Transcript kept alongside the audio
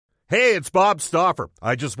Hey, it's Bob Stauffer.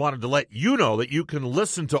 I just wanted to let you know that you can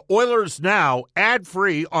listen to Oilers Now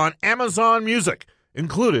ad-free on Amazon Music,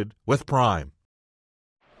 included with Prime.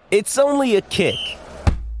 It's only a kick,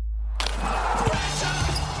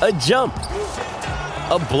 a jump,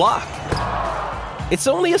 a block. It's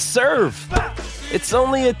only a serve. It's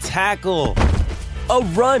only a tackle, a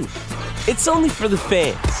run. It's only for the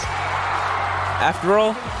fans. After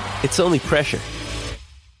all, it's only pressure.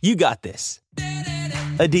 You got this.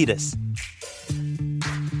 Adidas.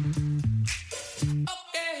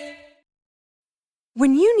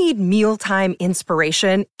 When you need mealtime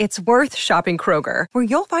inspiration, it's worth shopping Kroger, where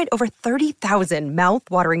you'll find over 30,000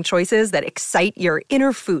 mouth-watering choices that excite your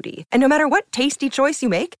inner foodie. And no matter what tasty choice you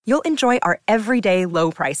make, you'll enjoy our everyday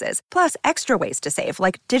low prices, plus extra ways to save,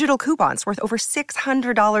 like digital coupons worth over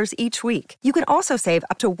 $600 each week. You can also save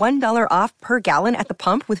up to $1 off per gallon at the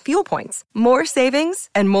pump with fuel points. More savings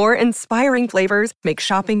and more inspiring flavors make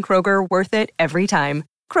shopping Kroger worth it every time.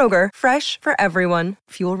 Kroger, fresh for everyone.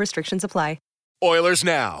 Fuel restrictions apply. Oilers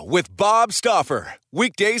Now with Bob Stauffer.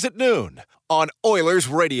 Weekdays at noon on Oilers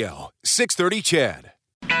Radio, 630 CHED.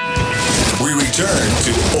 We return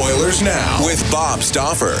to Oilers Now with Bob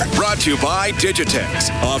Stauffer. Brought to you by Digitex.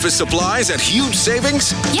 Office supplies at huge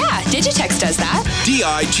savings? Yeah, Digitex does that.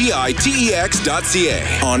 Digitex.ca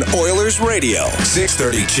on Oilers Radio,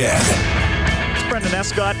 630 CHED. Brendan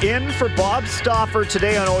Escott in for Bob Stauffer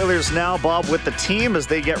today on Oilers Now. Bob with the team as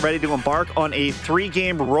they get ready to embark on a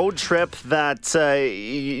 3-game road trip that,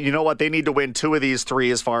 you know what, they need to win 2 of these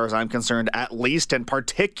 3 as far as I'm concerned, at least, and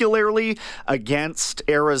particularly against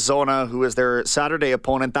Arizona, who is their Saturday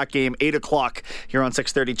opponent. That game, 8 o'clock here on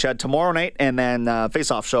 630 CHED tomorrow night, and then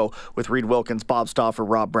face-off show with Reed Wilkins, Bob Stauffer,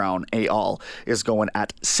 Rob Brown, all is going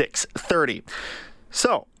at 6:30.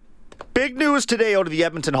 So, big news today out of the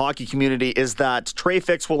Edmonton hockey community is that Trey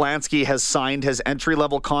Fix-Wolanski has signed his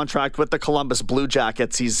entry-level contract with the Columbus Blue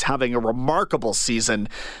Jackets. He's having a remarkable season.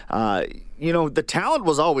 The talent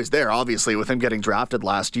was always there, obviously, with him getting drafted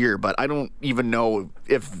last year, but I don't even know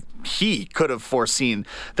if he could have foreseen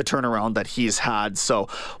the turnaround that he's had. So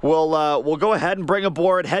we'll go ahead and bring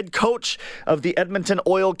aboard head coach of the Edmonton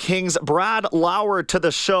Oil Kings, Brad Lauer, to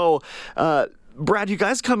the show. Brad, you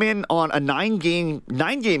guys come in on a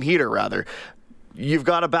 9-game heater, rather. You've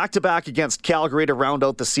got a back-to-back against Calgary to round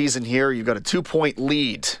out the season here. You've got a 2-point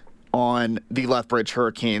lead on the Lethbridge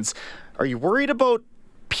Hurricanes. Are you worried about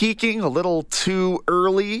peaking a little too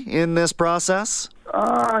early in this process?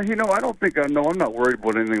 I don't think I'm not worried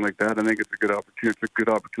about anything like that. I think it's a good opportunity. It's a good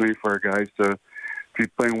opportunity for our guys to be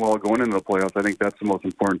playing well going into the playoffs. I think that's the most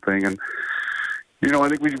important thing. And I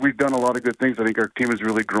think we've done a lot of good things. I think our team has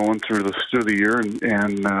really grown through the year,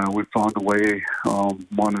 and we've found a way.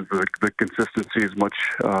 One is the consistency is much.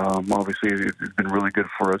 Obviously, it's been really good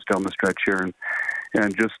for us down the stretch here,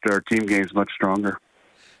 and just our team game is much stronger.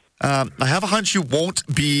 I have a hunch you won't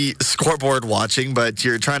be scoreboard watching, but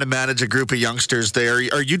you're trying to manage a group of youngsters there.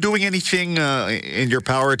 Are you doing anything in your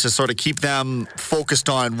power to sort of keep them focused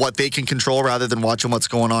on what they can control rather than watching what's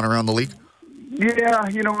going on around the league? Yeah,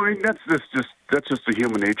 that's just the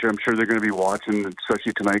human nature. I'm sure they're going to be watching,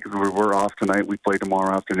 especially tonight because we're off tonight. We play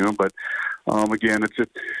tomorrow afternoon, but again, it's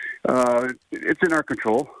in our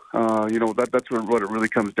control. That's what it really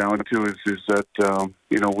comes down to is that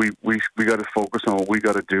we got to focus on what we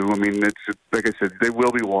got to do. I mean, it's like I said, they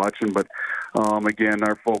will be watching, but again,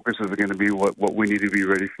 our focus is going to be what we need to be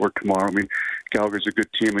ready for tomorrow. I mean, Calgary's a good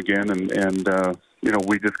team again, and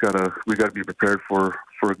we gotta be prepared for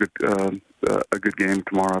a good game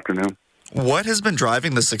tomorrow afternoon. What has been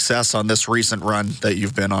driving the success on this recent run that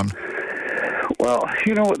you've been on? Well,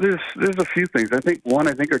 there's a few things. I think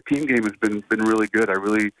our team game has been really good. I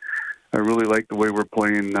really like the way we're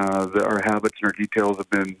playing. Our habits and our details have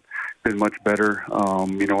been much better.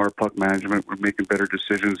 Our puck management, we're making better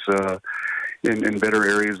decisions in better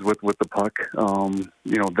areas with the puck.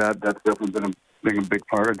 That's definitely been a big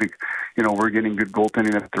part. I think we're getting good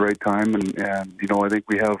goaltending at the right time, and I think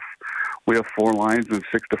we have 4 lines with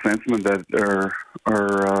 6 defensemen that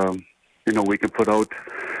are we can put out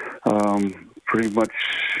pretty much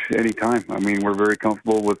any time. I mean, we're very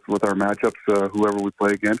comfortable with our matchups, whoever we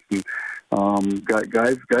play against, and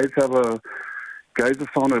guys have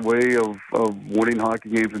found a way of winning hockey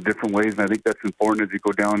games in different ways, and I think that's important as you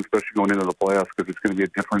go down, especially going into the playoffs, because it's going to be a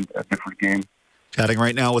different game. Chatting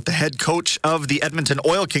right now with the head coach of the Edmonton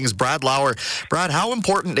Oil Kings, Brad Lauer. Brad, how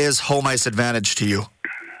important is home ice advantage to you?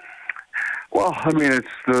 Well, I mean, it's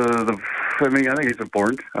I think it's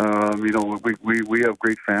important. We have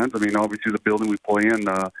great fans. I mean, obviously the building we play in.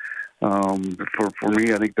 For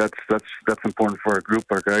me, I think that's important for our group.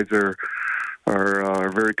 Our guys are are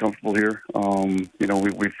very comfortable here.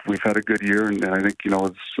 We've had a good year, and I think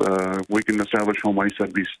it's we can establish home ice.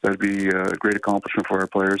 That'd be a great accomplishment for our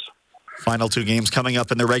players. Final 2 games coming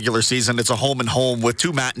up in the regular season. It's a home and home with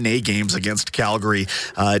 2 matinee games against Calgary.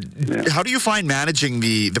 How do you find managing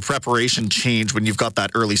the preparation change when you've got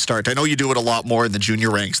that early start? I know you do it a lot more in the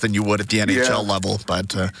junior ranks than you would at the NHL level,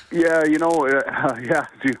 but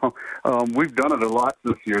we've done it a lot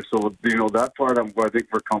this year. So that part I think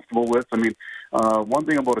we're comfortable with. I mean, one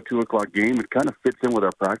thing about a 2:00 game, it kind of fits in with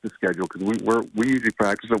our practice schedule because we usually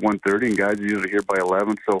practice at 1:30 and guys are usually here by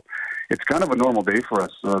 11. So it's kind of a normal day for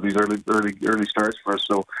us. These early starts for us.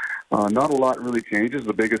 So not a lot really changes.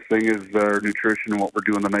 The biggest thing is our nutrition and what we're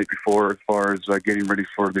doing the night before, as far as getting ready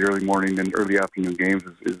for the early morning and early afternoon games,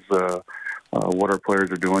 is what our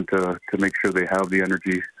players are doing to make sure they have the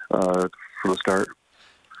energy for the start.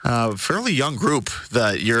 Fairly young group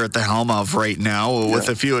that you're at the helm of right now, with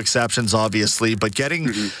a few exceptions, obviously. But getting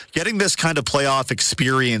this kind of playoff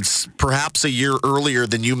experience, perhaps a year earlier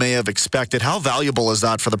than you may have expected, how valuable is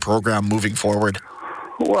that for the program moving forward?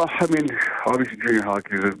 Well, I mean, obviously junior hockey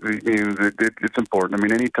it's important. I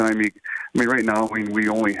mean, right now we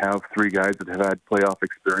only have 3 guys that have had playoff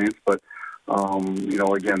experience, but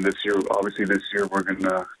again, this year we're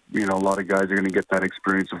gonna, a lot of guys are gonna get that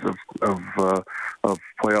experience of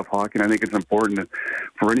playoff hockey, and I think it's important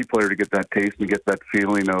for any player to get that taste and get that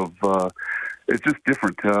feeling of. It's just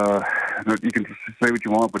different. You can say what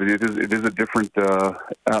you want, but it is a different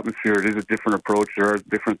atmosphere. It is a different approach. There are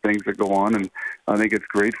different things that go on, and I think it's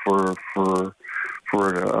great for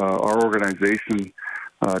our organization.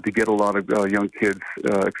 To get a lot of young kids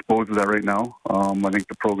exposed to that right now. I think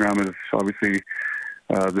the program is obviously,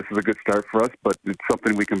 this is a good start for us, but it's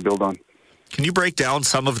something we can build on. Can you break down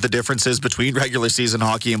some of the differences between regular season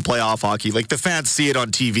hockey and playoff hockey? Like, the fans see it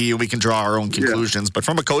on TV and we can draw our own conclusions, but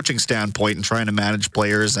from a coaching standpoint and trying to manage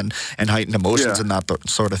players and heighten emotions and that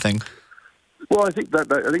sort of thing. Well, I think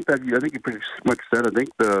you pretty much said. I think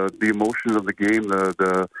the emotions of the game,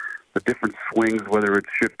 the different swings, whether it's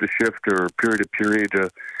shift to shift or period to period,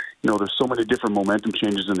 there's so many different momentum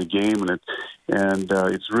changes in the game, and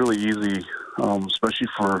it's really easy, especially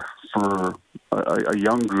for a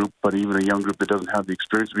young group, but even a young group that doesn't have the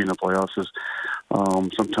experience of being in the playoffs. Is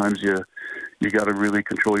sometimes you got to really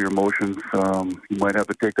control your emotions. You might have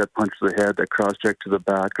to take that punch to the head, that cross check to the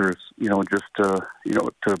back, or just to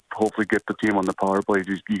hopefully get the team on the power play.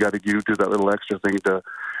 You got to do that little extra thing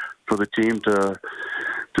for the team to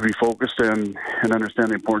be focused and understand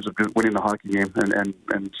the importance of just winning the hockey game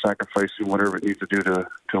and sacrificing whatever it needs to do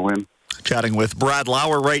to win. Chatting with Brad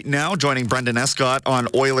Lauer right now, joining Brendan Escott on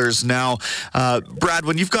Oilers Now. Brad,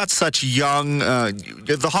 when you've got such young,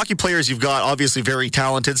 the hockey players you've got, obviously very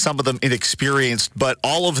talented, some of them inexperienced, but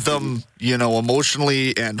all of them,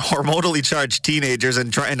 emotionally and hormonally charged teenagers,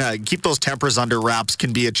 and trying to keep those tempers under wraps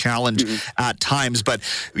can be a challenge at times. But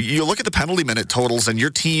you look at the penalty minute totals, and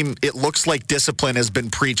your team, it looks like discipline has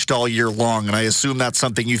been preached all year long, and I assume that's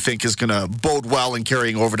something you think is going to bode well in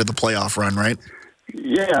carrying over to the playoff run, right?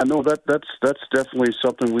 Yeah, no, that's definitely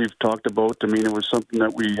something we've talked about. I mean, it was something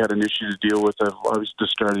that we had an issue to deal with. Obviously, the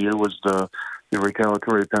start of the year was the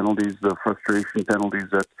retaliatory penalties, the frustration penalties,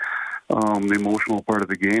 that the emotional part of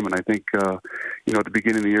the game. And I think, at the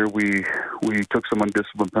beginning of the year, we took some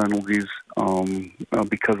undisciplined penalties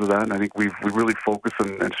because of that. And I think we've really focused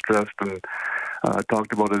and stressed and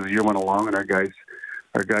talked about it as the year went along. And our guys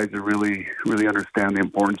are really understand the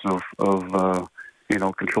importance of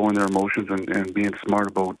controlling their emotions and being smart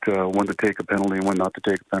about when to take a penalty and when not to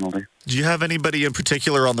take a penalty. Do you have anybody in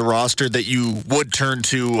particular on the roster that you would turn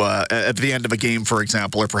to at the end of a game, for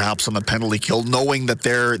example, or perhaps on the penalty kill, knowing that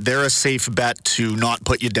they're a safe bet to not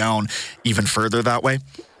put you down even further that way?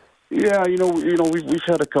 Yeah, we've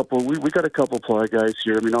had a couple. We got a couple play guys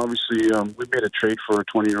here. I mean, obviously, we made a trade for a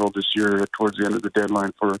 20-year-old this year towards the end of the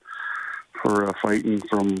deadline for fighting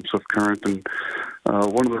from Swift Current, and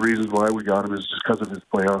one of the reasons why we got him is just because of his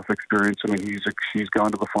playoff experience. I mean, he's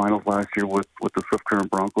gone to the finals last year with the Swift Current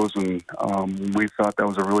Broncos, and we thought that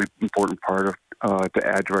was a really important part of to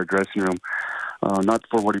add to our dressing room, not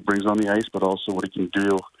for what he brings on the ice, but also what he can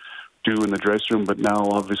do in the dressing room. But now,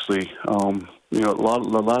 obviously, the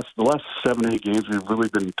last 7-8 games, we've really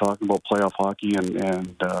been talking about playoff hockey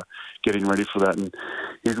and getting ready for that. And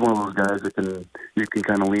he's one of those guys that you can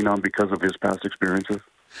kind of lean on because of his past experiences.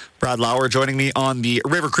 Brad Lauer joining me on the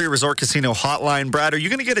River Cree Resort Casino hotline. Brad, are you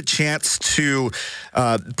going to get a chance to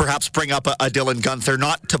perhaps bring up a Dylan Guenther,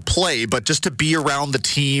 not to play, but just to be around the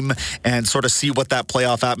team and sort of see what that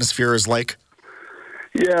playoff atmosphere is like?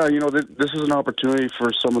 Yeah, this is an opportunity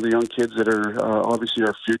for some of the young kids that are obviously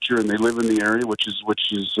our future, and they live in the area, which is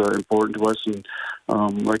important to us. And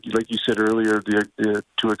like you said earlier,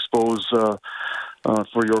 to expose for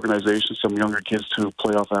your organization some younger kids to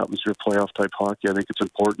playoff atmosphere, playoff type hockey. I think it's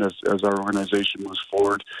important as our organization moves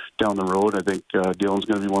forward down the road. I think Dylan's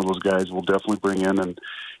going to be one of those guys we'll definitely bring in, and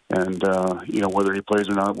whether he plays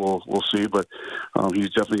or not, we'll see. But he's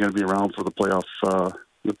definitely going to be around for the playoff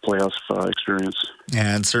experience.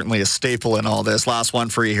 And certainly a staple in all this. Last one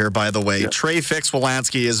for you here, by the way. Yep. Trey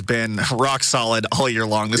Fix-Wolanski has been rock solid all year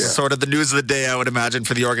long. This is sort of the news of the day, I would imagine,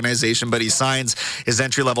 for the organization. But he signs his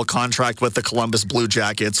entry-level contract with the Columbus Blue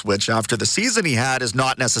Jackets, which after the season he had is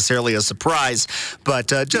not necessarily a surprise. But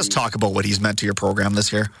just talk about what he's meant to your program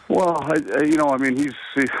this year. Well, he's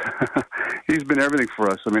he's been everything for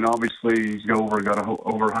us. I mean, obviously he's got over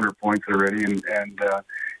 100 points already, and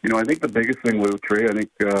I think the biggest thing with Trey, I think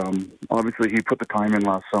obviously he put the time in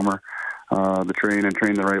last summer, the train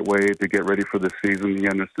the right way to get ready for this season. He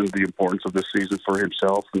understood the importance of this season for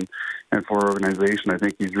himself and for our organization. I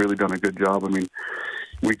think he's really done a good job. I mean,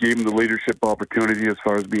 we gave him the leadership opportunity as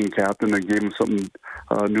far as being captain, and gave him some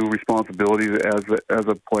new responsibilities as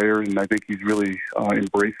a player, and I think he's really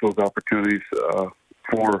embraced those opportunities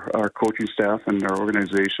for our coaching staff and our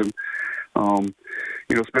organization.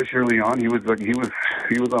 Especially early on, he was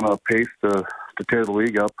on a pace to tear the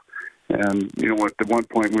league up. And at one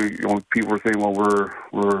point, people were saying, "Well,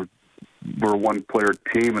 we're a one-player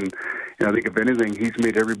team," and I think if anything, he's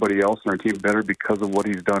made everybody else in our team better because of what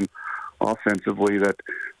he's done offensively. That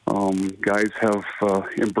guys have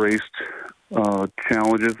embraced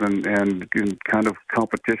challenges and kind of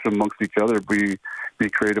competition amongst each other, be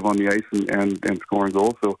creative on the ice and scoring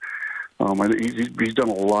goals. So I think he's done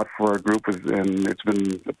a lot for our group, and it's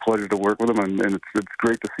been a pleasure to work with him. And it's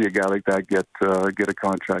great to see a guy like that get a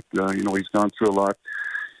contract. He's gone through a lot.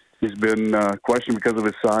 He's been questioned because of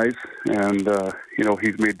his size, and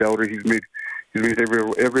he's made doubter. He's made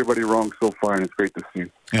everybody wrong so far, and it's great to see.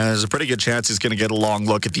 Yeah, there's a pretty good chance he's going to get a long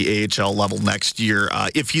look at the AHL level next year.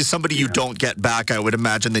 If he's somebody you don't get back, I would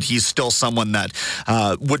imagine that he's still someone that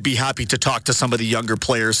would be happy to talk to some of the younger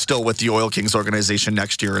players still with the Oil Kings organization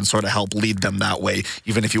next year and sort of help lead them that way,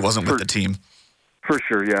 even if he wasn't with the team. For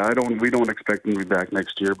sure, yeah. We don't expect him to be back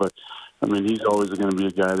next year, but I mean, he's always going to be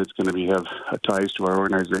a guy that's going to have ties to our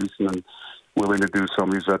organization and willing to do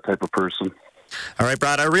something. He's that type of person. All right,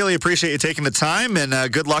 Brad, I really appreciate you taking the time, and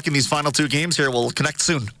good luck in these final two games here. We'll connect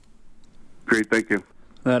soon. Great, thank you.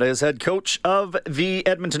 That is head coach of the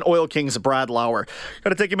Edmonton Oil Kings, Brad Lauer.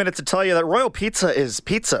 Got to take a minute to tell you that Royal Pizza is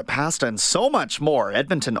pizza, pasta, and so much more.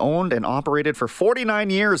 Edmonton owned and operated for 49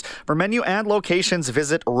 years. For menu and locations,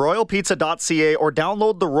 visit royalpizza.ca or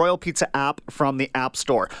download the Royal Pizza app from the App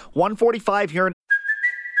Store. 145 here in...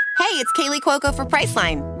 Hey, it's Kaylee Cuoco for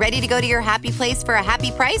Priceline. Ready to go to your happy place for a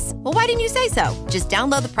happy price? Well, why didn't you say so? Just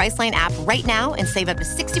download the Priceline app right now and save up to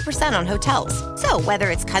 60% on hotels. So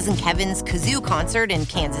whether it's Cousin Kevin's Kazoo Concert in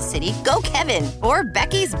Kansas City, go Kevin, or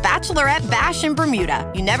Becky's Bachelorette Bash in Bermuda,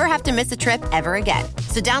 you never have to miss a trip ever again.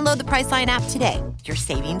 So download the Priceline app today. Your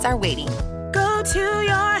savings are waiting. Go to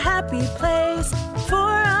your happy place for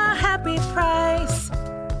a happy price.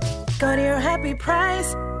 Go to your happy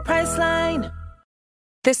price, Priceline.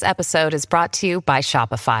 This episode is brought to you by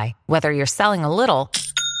Shopify. Whether you're selling a little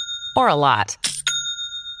or a lot,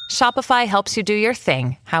 Shopify helps you do your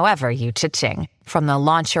thing, however you cha-ching. From the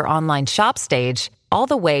launch your online shop stage, all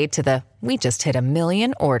the way to the we just hit 1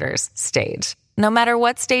 million orders stage. No matter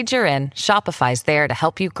what stage you're in, Shopify's there to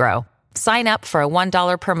help you grow. Sign up for a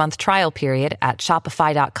 $1 per month trial period at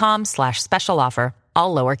shopify.com/special offer,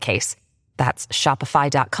 all lowercase. That's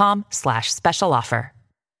shopify.com/special offer.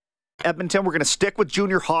 Edmonton, we're going to stick with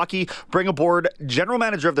junior hockey, bring aboard General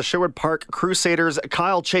Manager of the Sherwood Park Crusaders,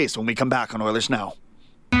 Kyle Chase, when we come back on Oilers Now.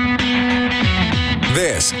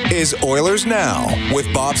 This is Oilers Now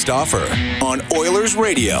with Bob Stauffer on Oilers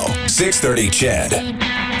Radio, 630 CHED.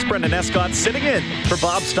 It's Brendan Escott sitting in for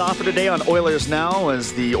Bob Stauffer today on Oilers Now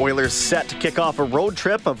as the Oilers set to kick off a road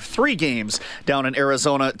trip of 3 games down in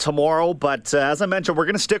Arizona tomorrow. But as I mentioned, we're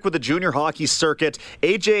going to stick with the junior hockey circuit.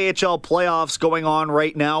 AJHL playoffs going on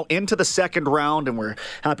right now into the second round, and we're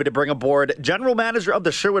happy to bring aboard General Manager of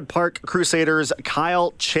the Sherwood Park Crusaders,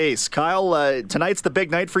 Kyle Chase. Kyle, tonight's the big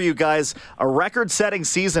night for you guys. A record-setting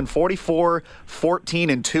season,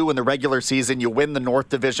 44-14-2 in the regular season. You win the North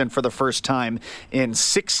Division for the first time in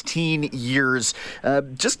 16 years.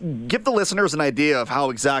 Just give the listeners an idea of how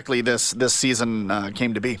exactly this season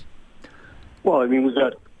came to be. Well, I mean, we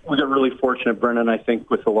got really fortunate, Brendan. I think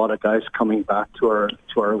with a lot of guys coming back to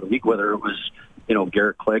our league, whether it was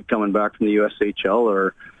Garrett Clegg coming back from the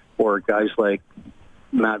USHL or guys like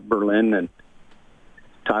Matt Berlin and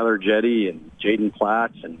Tyler Jetty and Jaden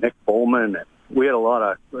Platts and Nick Bowman. And we had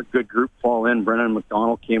a good group fall in. Brennan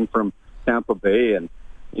McDonald came from Tampa Bay, and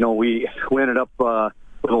we ended up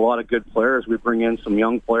with a lot of good players. We bring in some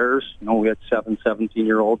young players. We had 7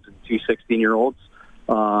 17-year-olds and 2 16-year-olds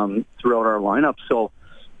throughout our lineup. So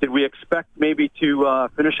did we expect maybe to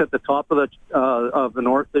finish at the top of the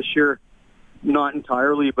North this year? Not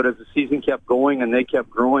entirely, but as the season kept going and they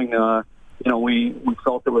kept growing, we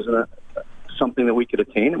felt it was something that we could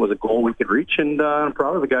attain. It was a goal we could reach, and I'm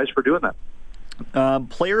proud of the guys for doing that.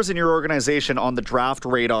 Players in your organization on the draft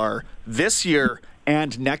radar this year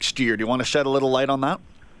and next year. Do you want to shed a little light on that?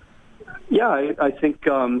 Yeah, I think,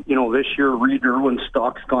 this year Reed Irwin's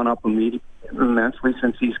stock's gone up immensely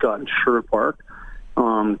since he's gotten Sherwood Park.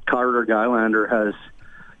 Carter Gylander has,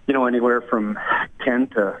 anywhere from 10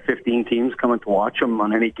 to 15 teams coming to watch him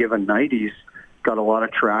on any given night. He's got a lot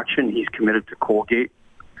of traction. He's committed to Colgate.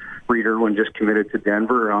 Reed Irwin just committed to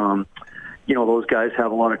Denver. Those guys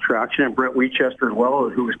have a lot of traction. And Brett Winchester as well,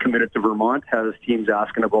 who is committed to Vermont, has teams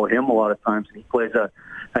asking about him a lot of times. And he plays a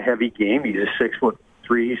heavy game. He's a 6'3",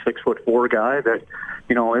 6'4" guy that,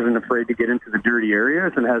 isn't afraid to get into the dirty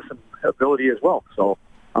areas and has some ability as well. So,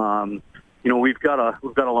 we've got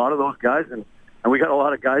a lot of those guys, and we got a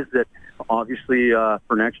lot of guys that obviously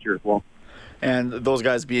for next year as well. And those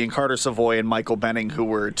guys being Carter Savoy and Michael Benning, who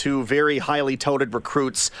were two very highly touted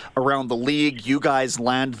recruits around the league. You guys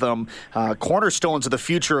land them cornerstones of the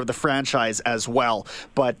future of the franchise as well.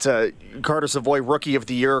 But Carter Savoy, Rookie of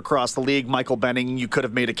the Year across the league. Michael Benning, you could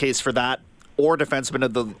have made a case for that. Or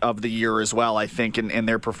Defenseman of the Year as well, I think, in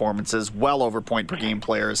their performances. Well over point-per-game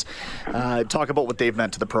players. Talk about what they've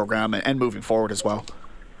meant to the program and moving forward as well.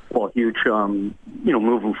 Well, huge,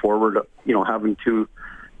 moving forward, having two,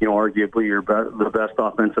 arguably the best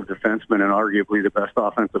offensive defenseman and arguably the best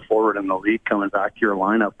offensive forward in the league coming back to your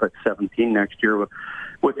lineup at 17 next year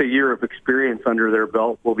with a year of experience under their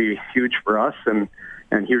belt will be huge for us and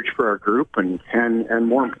huge for our group and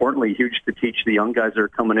more importantly, huge to teach the young guys that are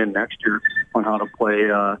coming in next year on how to play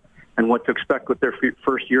and what to expect with their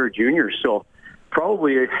first year of juniors. So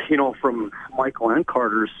probably, from Michael and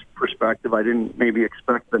Carter's perspective, I didn't maybe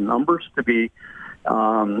expect the numbers to be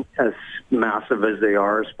as massive as they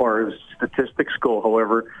are as far as statistics go.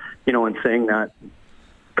 However, in saying that,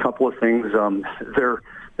 a couple of things, they're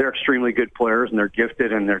extremely good players and they're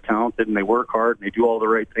gifted and they're talented and they work hard and they do all the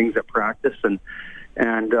right things at practice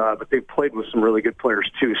but they've played with some really good players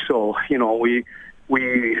too. So,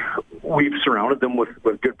 we've surrounded them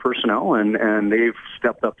with good personnel and they've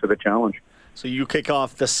stepped up to the challenge. So you kick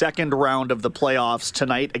off the second round of the playoffs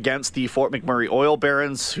tonight against the Fort McMurray Oil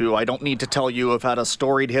Barons, who I don't need to tell you have had a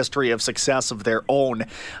storied history of success of their own.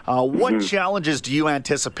 What challenges do you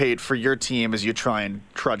anticipate for your team as you try and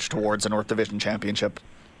trudge towards a North Division championship?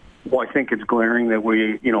 Well, I think it's glaring that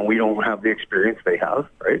we don't have the experience they have,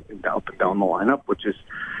 right, up and down the lineup, which is,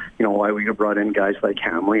 why we brought in guys like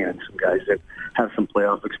Hamley and some guys that have some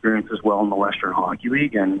playoff experience as well in the Western Hockey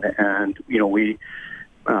League, and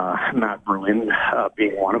Matt Berlin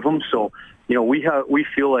being one of them. So, we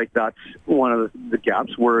feel like that's one of the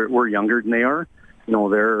gaps. We're younger than they are.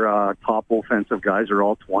 Their top offensive guys are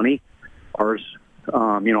all 20. Ours,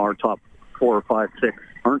 our top 4 or 5, 6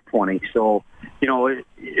 aren't 20. So, it'll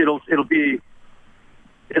be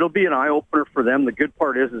an eye opener for them. The good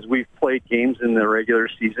part is we've played games in the regular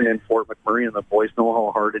season in Fort McMurray, and the boys know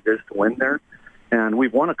how hard it is to win there. And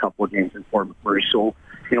we've won a couple of games in Fort McMurray. So,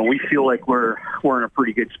 we feel like we're in a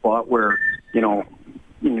pretty good spot where,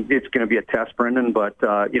 it's going to be a test, Brendan. But,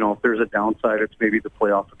 if there's a downside, it's maybe the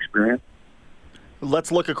playoff experience.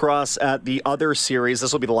 Let's look across at the other series.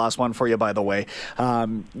 This will be the last one for you, by the way.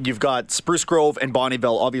 You've got Spruce Grove and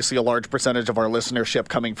Bonnyville, obviously a large percentage of our listenership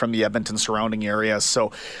coming from the Edmonton surrounding areas.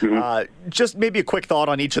 So just maybe a quick thought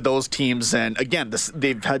on each of those teams. And again,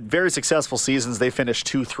 they've had very successful seasons. They finished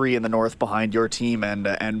 2-3 in the North behind your team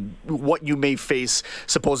and what you may face,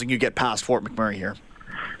 supposing you get past Fort McMurray here.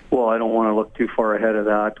 Well, I don't want to look too far ahead of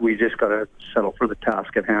that. We just got to settle for the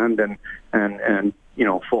task at hand and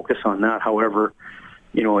focus on that. However,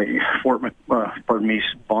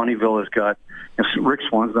 Bonnyville has got Rick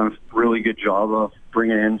Swan's done a really good job of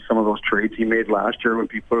bringing in some of those trades he made last year when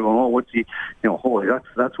people are going, oh, what's he, holy,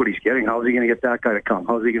 that's what he's getting. How is he going to get that guy to come?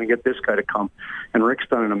 How is he going to get this guy to come? And Rick's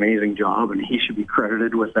done an amazing job, and he should be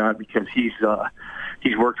credited with that because he's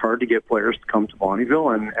worked hard to get players to come to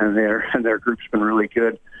Bonnyville, and their group's been really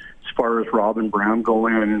good. As far as Rob and Bram go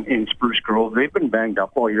in Spruce Grove, they've been banged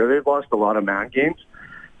up all year. They've lost a lot of man games.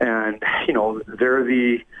 And, they're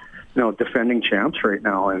the, defending champs right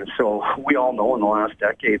now. And so we all know in the last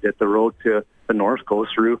decade that the road to the North goes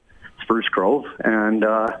through Spruce Grove, and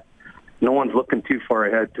no one's looking too far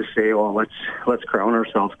ahead to say, well, let's crown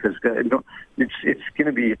ourselves, because it's going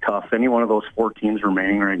to be tough. Any one of those 4 teams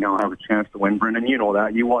remaining right now have a chance to win, Brendan. You know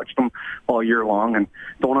that. You watched them all year long, and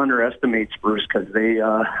don't underestimate Spruce, because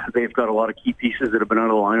they've got a lot of key pieces that have been out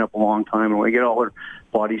of the lineup a long time, and when they get all their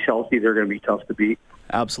bodies healthy, they're going to be tough to beat.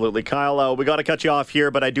 Absolutely. Kyle, we got to cut you off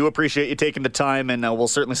here, but I do appreciate you taking the time, and we'll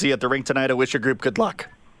certainly see you at the rink tonight. I wish your group good luck.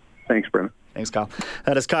 Thanks, Brendan. Thanks, Kyle.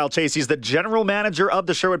 That is Kyle Chase. He's the general manager of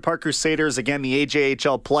the Sherwood Park Crusaders. Again, the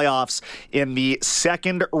AJHL playoffs in the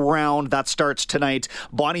second round. That starts tonight.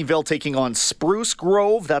 Bonnyville taking on Spruce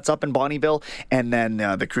Grove. That's up in Bonnyville. And then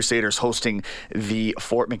the Crusaders hosting the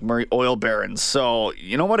Fort McMurray Oil Barons. So,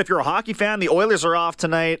 you know what? If you're a hockey fan, the Oilers are off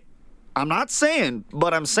tonight. I'm not saying,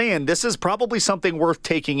 but I'm saying this is probably something worth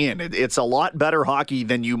taking in. It's a lot better hockey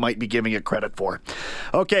than you might be giving it credit for.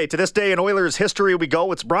 Okay, to this day in Oilers history we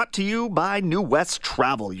go. It's brought to you by New West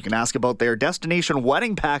Travel. You can ask about their destination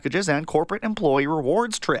wedding packages and corporate employee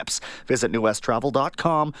rewards trips. Visit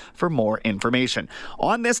newwesttravel.com for more information.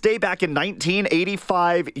 On this day back in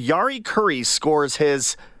 1985, Yari Curry scores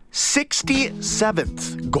his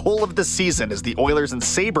 67th goal of the season as the Oilers and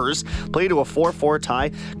Sabres play to a 4-4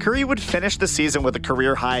 tie. Curry would finish the season with a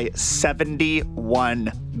career-high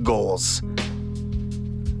 71 goals.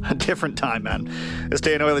 A different time, man. This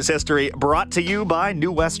day in Oilers history brought to you by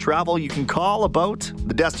New West Travel. You can call about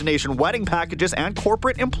the destination wedding packages and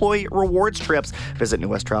corporate employee rewards trips. Visit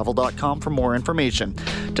newwesttravel.com for more information.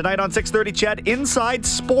 Tonight on 6:30, Ched, Inside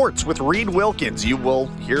Sports with Reed Wilkins. You will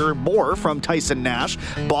hear more from Tyson Nash.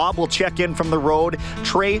 Bob will check in from the road.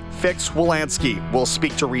 Trey Fix-Wolanski will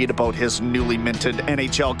speak to Reed about his newly minted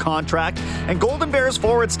NHL contract. And Golden Bears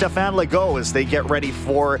forward Stefan Legault as they get ready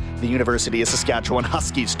for the University of Saskatchewan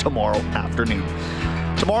Huskies tomorrow afternoon.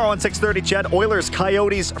 Tomorrow on 6:30, Ched, Oilers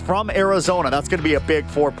Coyotes from Arizona. That's going to be a big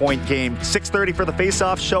 4-point game. 6:30 for the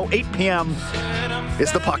face-off show. 8 p.m.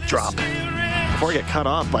 is the puck drop. Before I get cut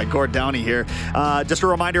off by Gord Downey here, just a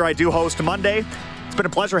reminder, I do host Monday. It's been a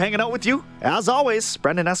pleasure hanging out with you. As always,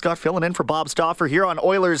 Brendan Escott filling in for Bob Stauffer here on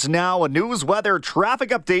Oilers Now, a news, weather, traffic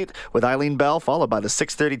update with Eileen Bell, followed by the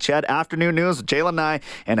 6:30 Ched afternoon news with Jalen Nye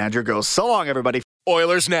and Andrew Gose. So long, everybody.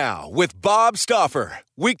 Oilers Now with Bob Stauffer.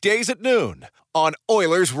 Weekdays at noon on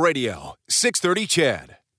Oilers Radio, 630 Ched.